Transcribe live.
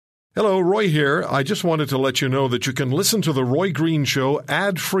Hello, Roy here. I just wanted to let you know that you can listen to The Roy Green Show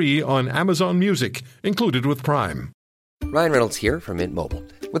ad-free on Amazon Music, included with Prime. Ryan Reynolds here from Mint Mobile.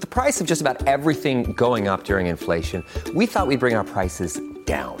 With the price of just about everything going up during inflation, we thought we'd bring our prices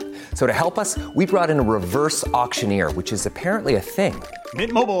down. So to help us, we brought in a reverse auctioneer, which is apparently a thing.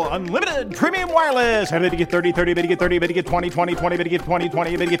 Mint Mobile Unlimited Premium Wireless. How to get 30, 30, bit to get 30, bit to get 20, 20, 20, bit to get 20,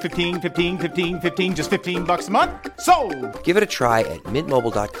 20, bit to get 15, 15, 15, 15, just $15 a month? Sold! Give it a try at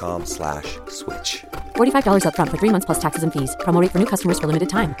mintmobile.com/switch. $45 up front for 3 months plus taxes and fees. Promo rate for new customers for limited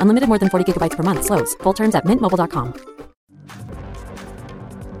time. Unlimited more than 40 gigabytes per month. Slows full terms at mintmobile.com.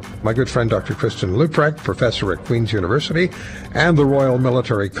 My good friend Dr. Kristen Luprecht, professor at Queen's University and the Royal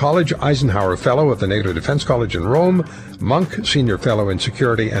Military College, Eisenhower Fellow at the NATO Defense College in Rome, Monk Senior Fellow in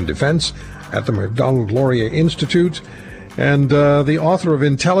Security and Defense at the Macdonald-Laurier Institute, and the author of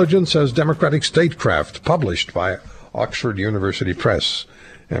Intelligence as Democratic Statecraft, published by Oxford University Press.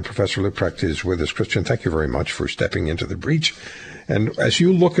 And Professor Luprecht is with us. Kristen, thank you very much for stepping into the breach. And as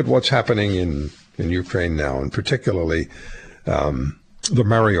you look at what's happening in Ukraine now, and particularly the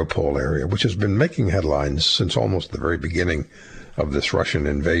Mariupol area, which has been making headlines since almost the very beginning of this Russian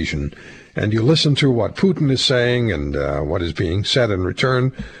invasion, and you listen to what Putin is saying and what is being said in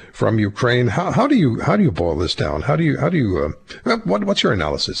return from Ukraine, how do you boil this down? What's your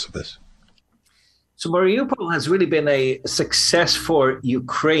analysis of this? So Mariupol has really been a success for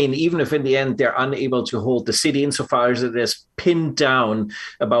Ukraine, even if in the end they're unable to hold the city, insofar as it has pinned down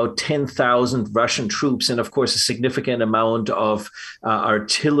about 10,000 Russian troops and, of course, a significant amount of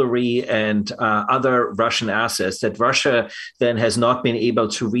artillery and other Russian assets that Russia then has not been able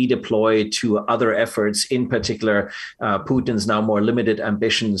to redeploy to other efforts, in particular Putin's now more limited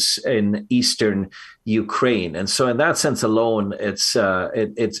ambitions in eastern Ukraine. And so in that sense alone, it's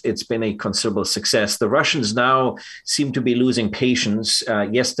been a considerable success. The Russians now seem to be losing patience.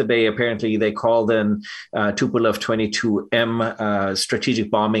 Yesterday, apparently, they called in Tupolev 22M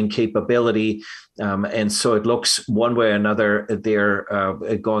strategic bombing capability. And so it looks one way or another they're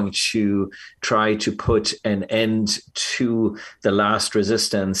going to try to put an end to the last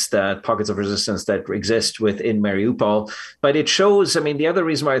pockets of resistance that exist within Mariupol. But it shows, the other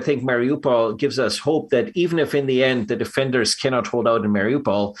reason why I think Mariupol gives us hope that even if in the end the defenders cannot hold out in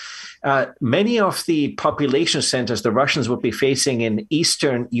Mariupol, many of the population centers the Russians would be facing in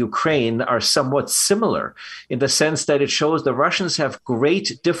eastern Ukraine are somewhat similar in the sense that it shows the Russians have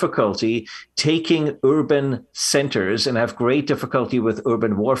great difficulty taking urban centers and have great difficulty with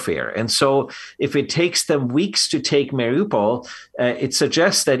urban warfare. And so if it takes them weeks to take Mariupol, it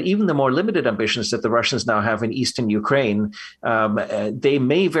suggests that even the more limited ambitions that the Russians now have in eastern Ukraine, they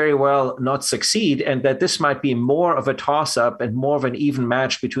may very well not succeed, and that this might be more of a toss-up and more of an even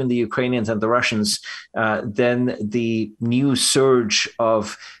match between the Ukrainians and the Russians than the new surge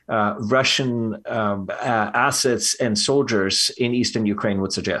of Russian assets and soldiers in eastern Ukraine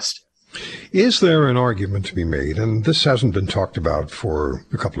would suggest. Is there an argument to be made, and this hasn't been talked about for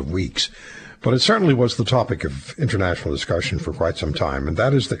a couple of weeks, but it certainly was the topic of international discussion for quite some time, and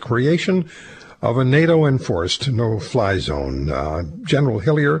that is the creation of a NATO-enforced no-fly zone. General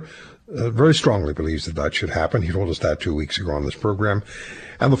Hillier very strongly believes that should happen. He told us that 2 weeks ago on this program.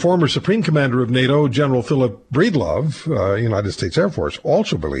 And the former Supreme Commander of NATO, General Philip Breedlove, United States Air Force,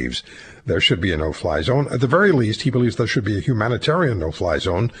 also believes there should be a no-fly zone. At the very least, he believes there should be a humanitarian no-fly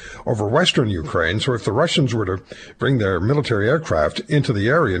zone over western Ukraine. So if the Russians were to bring their military aircraft into the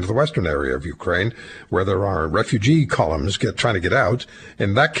western area of Ukraine, where there are refugee columns trying to get out,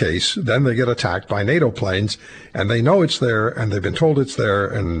 in that case, then they get attacked by NATO planes, and they know it's there, and they've been told it's there,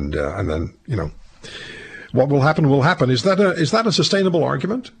 and then, what will happen will happen. Is that a sustainable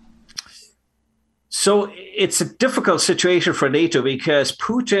argument? So it's a difficult situation for NATO because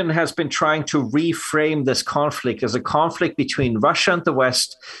Putin has been trying to reframe this conflict as a conflict between Russia and the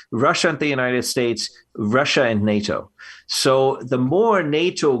West, Russia and the United States, Russia and NATO. So the more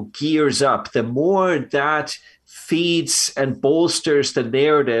NATO gears up, the more that feeds and bolsters the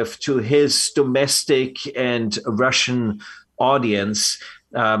narrative to his domestic and Russian audience,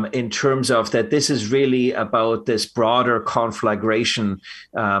 in terms of that this is really about this broader conflagration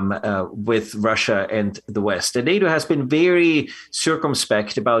with Russia and the West. And NATO has been very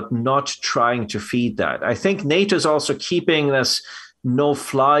circumspect about not trying to feed that. I think NATO is also keeping this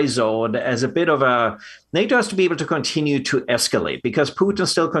no-fly zone as a bit of a NATO has to be able to continue to escalate, because Putin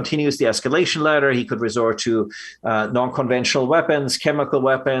still continues the escalation ladder. He could resort to non-conventional weapons, chemical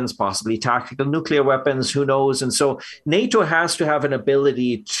weapons, possibly tactical nuclear weapons, who knows? And so NATO has to have an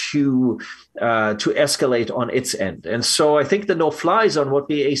ability to escalate on its end. And so I think the no-fly zone would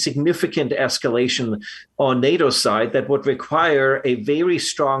be a significant escalation on NATO's side that would require a very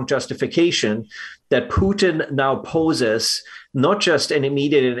strong justification that Putin now poses not just an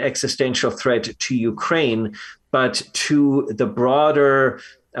immediate and existential threat to Ukraine, but to the broader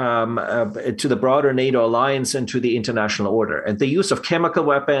NATO alliance and to the international order. And the use of chemical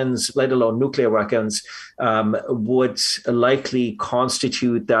weapons, let alone nuclear weapons, would likely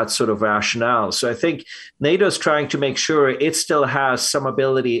constitute that sort of rationale. So I think NATO is trying to make sure it still has some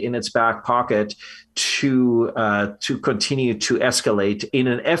ability in its back pocket to continue to escalate in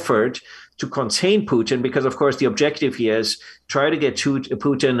an effort to contain Putin, because, of course, the objective here is try to get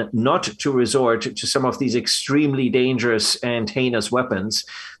Putin not to resort to some of these extremely dangerous and heinous weapons.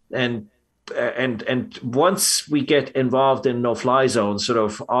 And once we get involved in no-fly zones, sort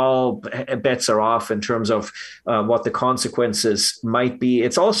of all bets are off in terms of what the consequences might be.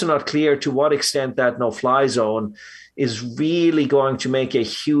 It's also not clear to what extent that no-fly zone is really going to make a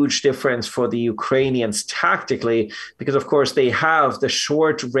huge difference for the Ukrainians tactically, because, of course, they have the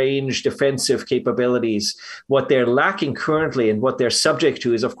short-range defensive capabilities. What they're lacking currently and what they're subject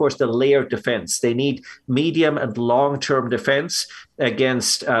to is, of course, the layered defense. They need medium and long-term defense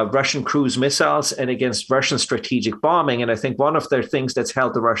against Russian cruise missiles and against Russian strategic bombing. And I think one of the things that's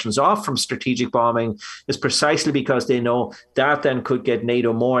held the Russians off from strategic bombing is precisely because they know that then could get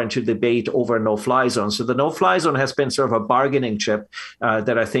NATO more into debate over a no-fly zone. So the no-fly zone has been sort of a bargaining chip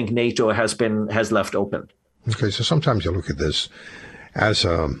that I think NATO has left open. Okay, so sometimes you look at this as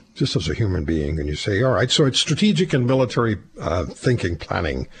just as a human being and you say, all right, so it's strategic and military thinking,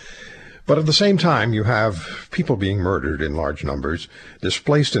 planning. But at the same time, you have people being murdered in large numbers,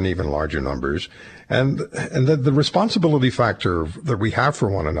 displaced in even larger numbers, and the responsibility factor that we have for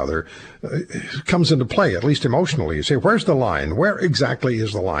one another comes into play, at least emotionally. You say, where's the line? Where exactly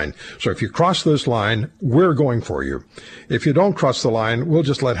is the line? So if you cross this line, we're going for you. If you don't cross the line, we'll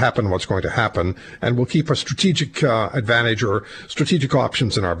just let happen what's going to happen, and we'll keep a strategic advantage or strategic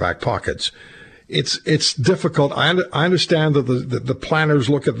options in our back pockets. It's difficult. I understand that the planners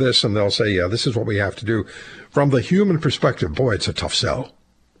look at this and they'll say, yeah, this is what we have to do. From the human perspective, boy, it's a tough sell.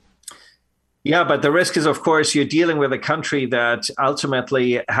 Yeah, but the risk is, of course, you're dealing with a country that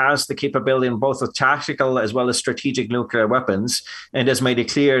ultimately has the capability in both of tactical as well as strategic nuclear weapons, and has made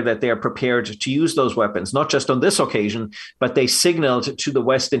it clear that they are prepared to use those weapons, not just on this occasion, but they signaled to the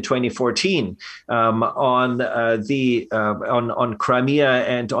West in 2014 on Crimea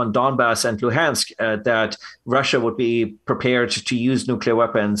and on Donbass and Luhansk that Russia would be prepared to use nuclear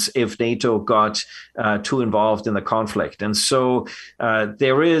weapons if NATO got too involved in the conflict. And so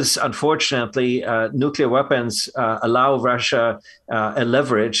there is, unfortunately, nuclear weapons allow Russia a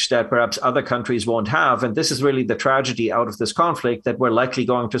leverage that perhaps other countries won't have. And this is really the tragedy out of this conflict, that we're likely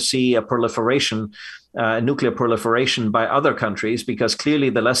going to see a proliferation, nuclear proliferation by other countries, because clearly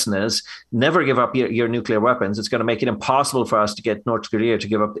the lesson is never give up your nuclear weapons. It's going to make it impossible for us to get North Korea to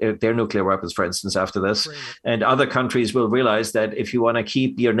give up their nuclear weapons, for instance, after this. Right. And other countries will realize that if you want to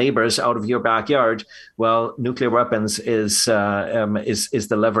keep your neighbors out of your backyard, well, nuclear weapons is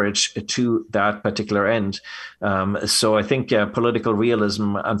the leverage to that particular end. So I think political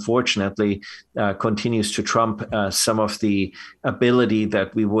realism, unfortunately, continues to trump some of the ability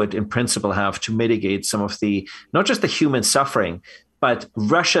that we would in principle have to mitigate some of the, not just the human suffering, but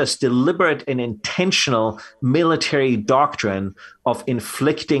Russia's deliberate and intentional military doctrine of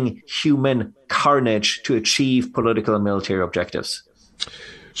inflicting human carnage to achieve political and military objectives.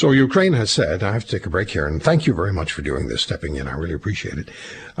 So Ukraine has said, I have to take a break here, and thank you very much for doing this, stepping in. I really appreciate it.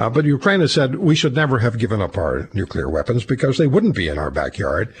 But Ukraine has said we should never have given up our nuclear weapons because they wouldn't be in our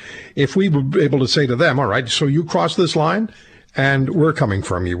backyard if we were able to say to them, all right, so you cross this line, and we're coming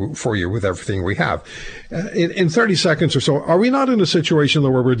for you with everything we have. In 30 seconds or so, are we not in a situation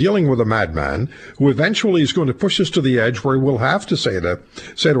where we're dealing with a madman who eventually is going to push us to the edge where we'll have to say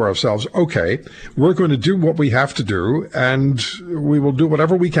to ourselves, okay, we're going to do what we have to do, and we will do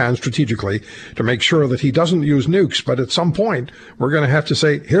whatever we can strategically to make sure that he doesn't use nukes. But at some point, we're going to have to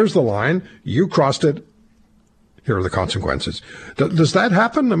say, here's the line, you crossed it, here are the consequences. Does that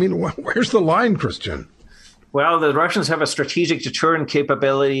happen? I mean, where's the line, Christian? Well, the Russians have a strategic deterrent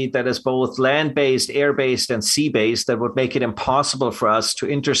capability that is both land-based, air-based, and sea-based that would make it impossible for us to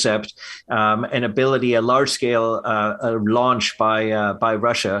intercept a large-scale launch by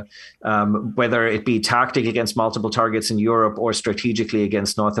Russia, whether it be tactic against multiple targets in Europe or strategically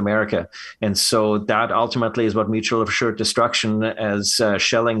against North America. And so that ultimately is what mutual assured destruction, as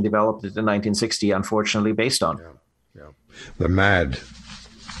Schelling developed it in 1960, unfortunately based on. Yeah. The MAD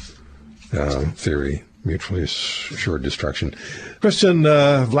theory. Mutually assured destruction. Christian,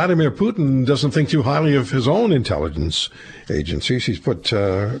 Vladimir Putin doesn't think too highly of his own intelligence agencies. He's put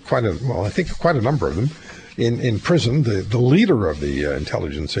quite a number of them in prison. The leader of the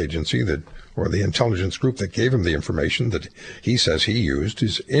intelligence agency or the intelligence group that gave him the information that he says he used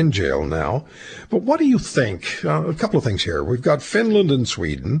is in jail now. But what do you think? A couple of things here. We've got Finland and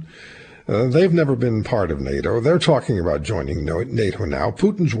Sweden. They've never been part of NATO. They're talking about joining NATO now.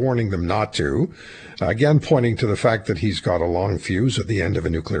 Putin's warning them not to, again pointing to the fact that he's got a long fuse at the end of a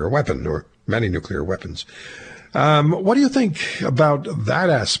nuclear weapon, or many nuclear weapons. What do you think about that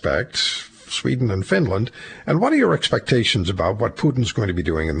aspect, Sweden and Finland, and what are your expectations about what Putin's going to be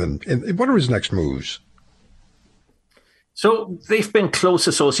doing, and then what are his next moves? So they've been close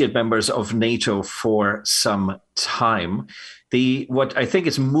associate members of NATO for some time. What I think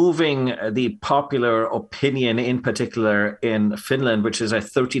is moving the popular opinion, in particular in Finland, which is a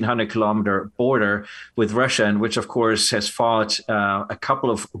 1,300-kilometer border with Russia, and which, of course, has fought a couple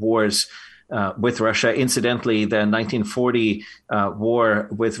of wars with Russia. Incidentally, the 1940 war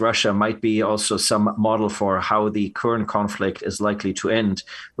with Russia might be also some model for how the current conflict is likely to end,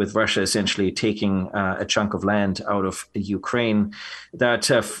 with Russia essentially taking a chunk of land out of Ukraine. That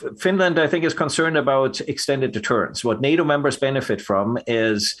Finland, I think, is concerned about extended deterrence. What NATO members benefit from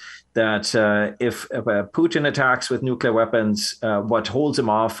is that if Putin attacks with nuclear weapons, what holds him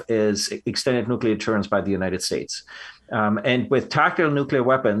off is extended nuclear deterrence by the United States. And with tactical nuclear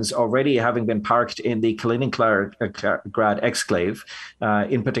weapons already having been parked in the Kaliningrad exclave,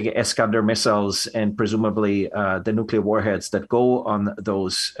 in particular Iskander missiles and presumably the nuclear warheads that go on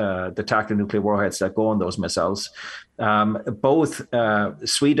those, the tactical nuclear warheads that go on those missiles, both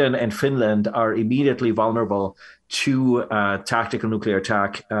Sweden and Finland are immediately vulnerable to tactical nuclear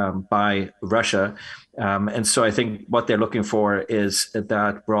attack by Russia. And so I think what they're looking for is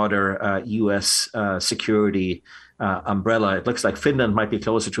that broader U.S. security umbrella. It looks like Finland might be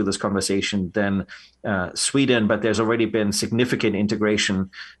closer to this conversation than Sweden, but there's already been significant integration,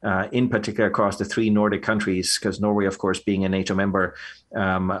 in particular across the three Nordic countries, because Norway, of course, being a NATO member,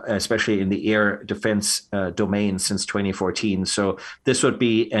 especially in the air defense domain since 2014. So this would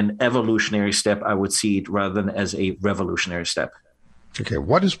be an evolutionary step, I would see it, rather than as a revolutionary step. Okay,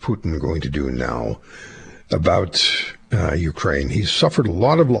 what is Putin going to do now about Ukraine? He's suffered a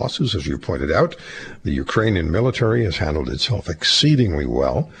lot of losses, as you pointed out. The Ukrainian military has handled itself exceedingly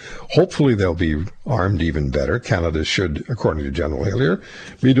well. Hopefully they'll be armed even better. Canada should, according to General Hillier,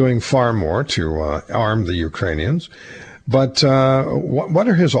 be doing far more to arm the Ukrainians. But what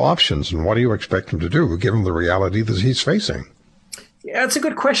are his options, and what do you expect him to do, given the reality that he's facing? Yeah, it's a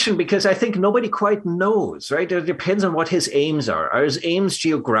good question, because I think nobody quite knows, right? It depends on what his aims are. Are his aims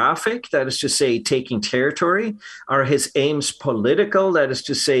geographic, that is to say, taking territory? Are his aims political, that is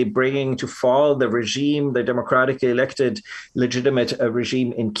to say, bringing to fall the regime, the democratically elected, legitimate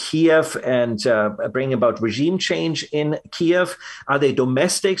regime in Kiev, and bringing about regime change in Kiev? Are they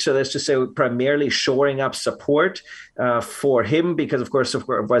domestic, so that's to say, primarily shoring up support for him, because, of course,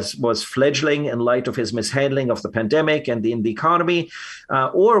 was fledgling in light of his mishandling of the pandemic and in the economy?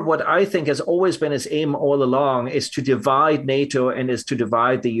 Or what I think has always been his aim all along is to divide NATO and is to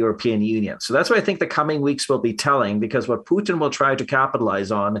divide the European Union. So that's what I think the coming weeks will be telling, because what Putin will try to capitalize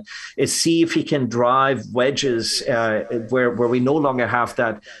on is see if he can drive wedges where we no longer have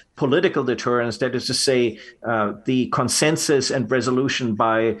that political deterrence, that is to say, the consensus and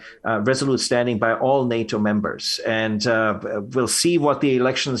resolute standing by all NATO members. And we'll see what the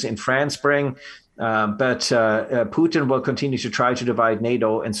elections in France bring. But Putin will continue to try to divide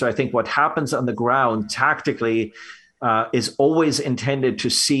NATO. And so I think what happens on the ground tactically is always intended to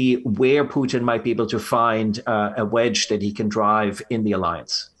see where Putin might be able to find a wedge that he can drive in the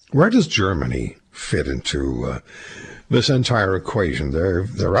alliance. Where does Germany fit into this entire equation?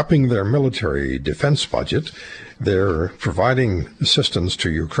 They're upping their military defense budget. They're providing assistance to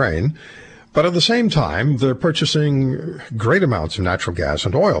Ukraine. But at the same time, they're purchasing great amounts of natural gas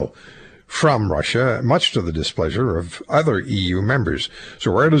and oil from Russia, much to the displeasure of other EU members.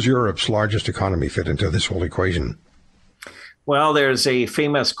 So where does Europe's largest economy fit into this whole equation? Well, there's a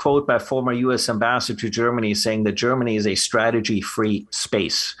famous quote by former U.S. ambassador to Germany saying that Germany is a strategy-free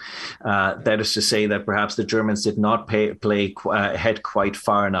space. That is to say that perhaps the Germans did not play ahead quite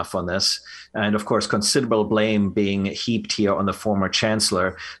far enough on this. And of course, considerable blame being heaped here on the former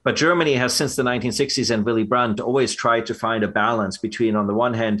chancellor. But Germany has, since the 1960s and Willy Brandt, always tried to find a balance between, on the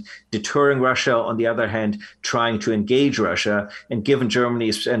one hand, deterring Russia, on the other hand, trying to engage Russia. And given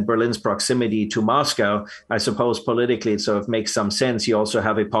Germany's and Berlin's proximity to Moscow, I suppose politically it sort of makes some sense. You also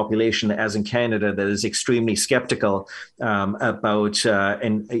have a population, as in Canada, that is extremely skeptical about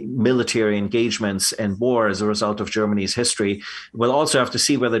military engagements and war as a result of Germany's history. We'll also have to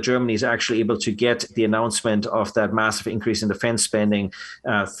see whether Germany is actually able to get the announcement of that massive increase in defense spending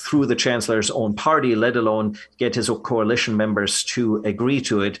through the chancellor's own party, let alone get his coalition members to agree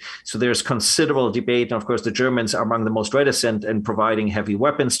to it. So there's considerable debate. And of course, the Germans are among the most reticent in providing heavy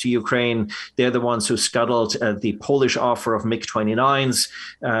weapons to Ukraine. They're the ones who scuttled the Polish offer of MiG-29s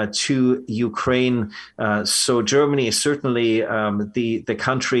to Ukraine. So Germany is certainly the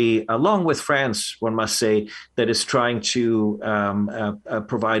country, along with France, one must say, that is trying to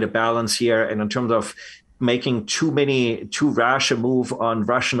provide a balance here. And in terms of making too rash a move on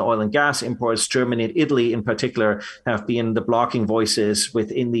Russian oil and gas imports, Germany and Italy in particular have been the blocking voices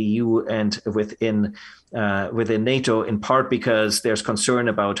within the EU and within NATO, in part because there's concern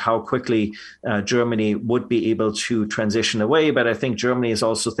about how quickly Germany would be able to transition away. But I think Germany is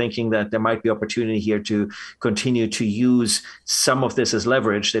also thinking that there might be opportunity here to continue to use some of this as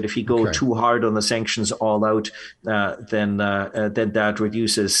leverage, that if you go too hard on the sanctions all out, then that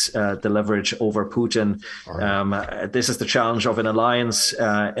reduces the leverage over Putin. Right. This is the challenge of an alliance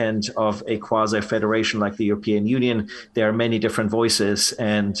and of a quasi-federation like the European Union. There are many different voices,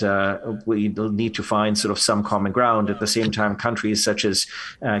 and we need to find sort of some common ground. At the same time, countries such as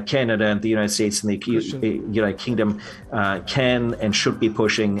Canada and the United States and the United Kingdom can and should be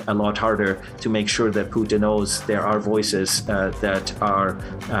pushing a lot harder to make sure that Putin knows there are voices that are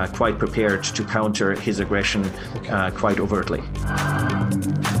quite prepared to counter his aggression quite overtly.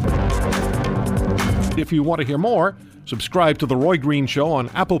 If you want to hear more, subscribe to The Roy Green Show on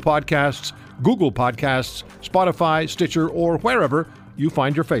Apple Podcasts, Google Podcasts, Spotify, Stitcher, or wherever you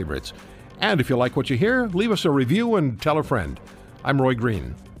find your favorites. And if you like what you hear, leave us a review and tell a friend. I'm Roy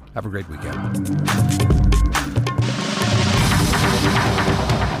Green. Have a great weekend.